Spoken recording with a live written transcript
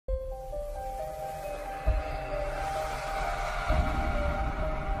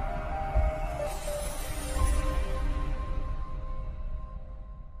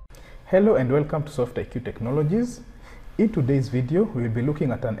Hello and welcome to SoftIQ Technologies. In today's video, we will be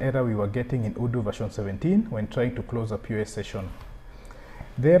looking at an error we were getting in Odoo version 17 when trying to close a POS session.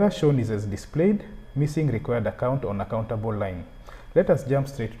 The error shown is as displayed, missing required account on accountable line. Let us jump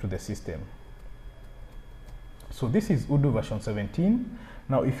straight to the system. So this is Odoo version 17.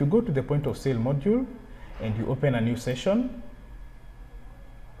 Now if you go to the point of sale module and you open a new session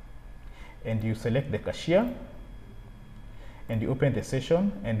and you select the cashier, and you open the session,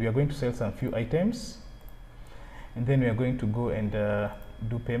 and we are going to sell some few items, and then we are going to go and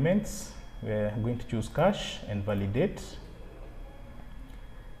do payments. We are going to choose cash and validate.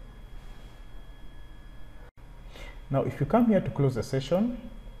 Now if you come here to close the session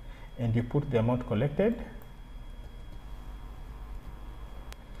and you put the amount collected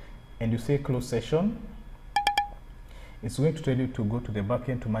and you say close session, it's going to tell you to go to the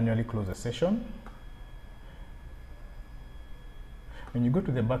backend to manually close the session. When you go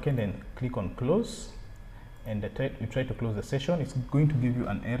to the backend and click on close and you try to close the session, it's going to give you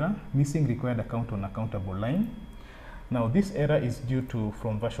an error, missing required account on accountable line. Now this error is due to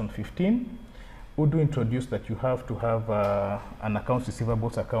from version 15. Odoo introduced that you have to have an accounts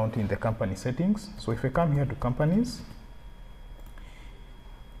receivables account in the company settings. So if I come here to companies,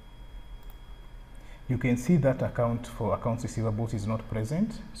 you can see that account for accounts receivables is not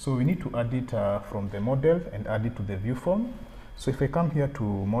present. So we need to add it from the model and add it to the view form. So if I come here to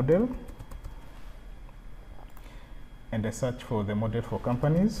model and I search for the model for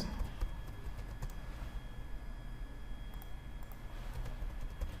companies,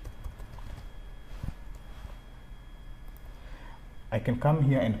 I can come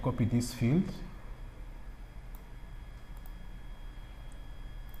here and copy this field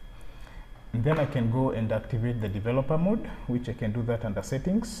and then I can go and activate the developer mode, which I can do that under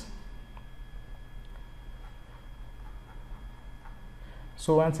settings.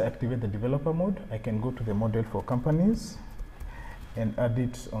 So once I activate the developer mode, I can go to the model for companies and add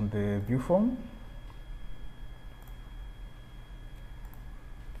it on the view form.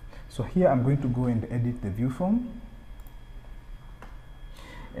 So here I'm going to go and edit the view form,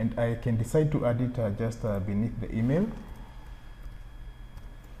 and I can decide to add it just beneath the email.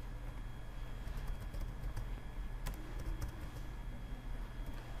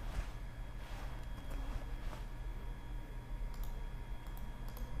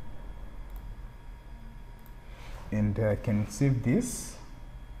 And I can save this.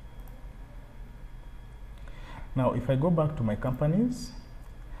 Now if I go back to my companies,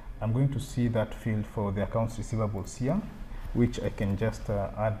 I'm going to see that field for the accounts receivables here, which I can just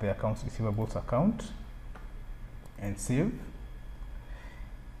add the accounts receivables account and save.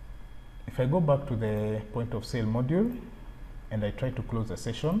 If I go back to the point of sale module and I try to close the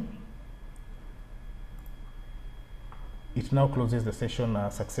session, it now closes the session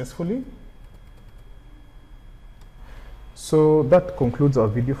successfully. So that concludes our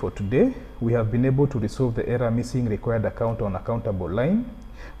video for today. We have been able to resolve the error missing required account on accountable line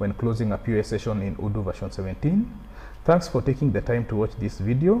when closing a POS session in Odoo version 17. Thanks for taking the time to watch this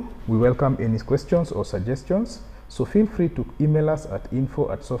video. We welcome any questions or suggestions, so feel free to email us at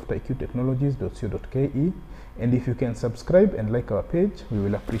info@softiqtechnologies.co.ke, and if you can subscribe and like our page, we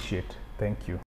will appreciate. Thank you.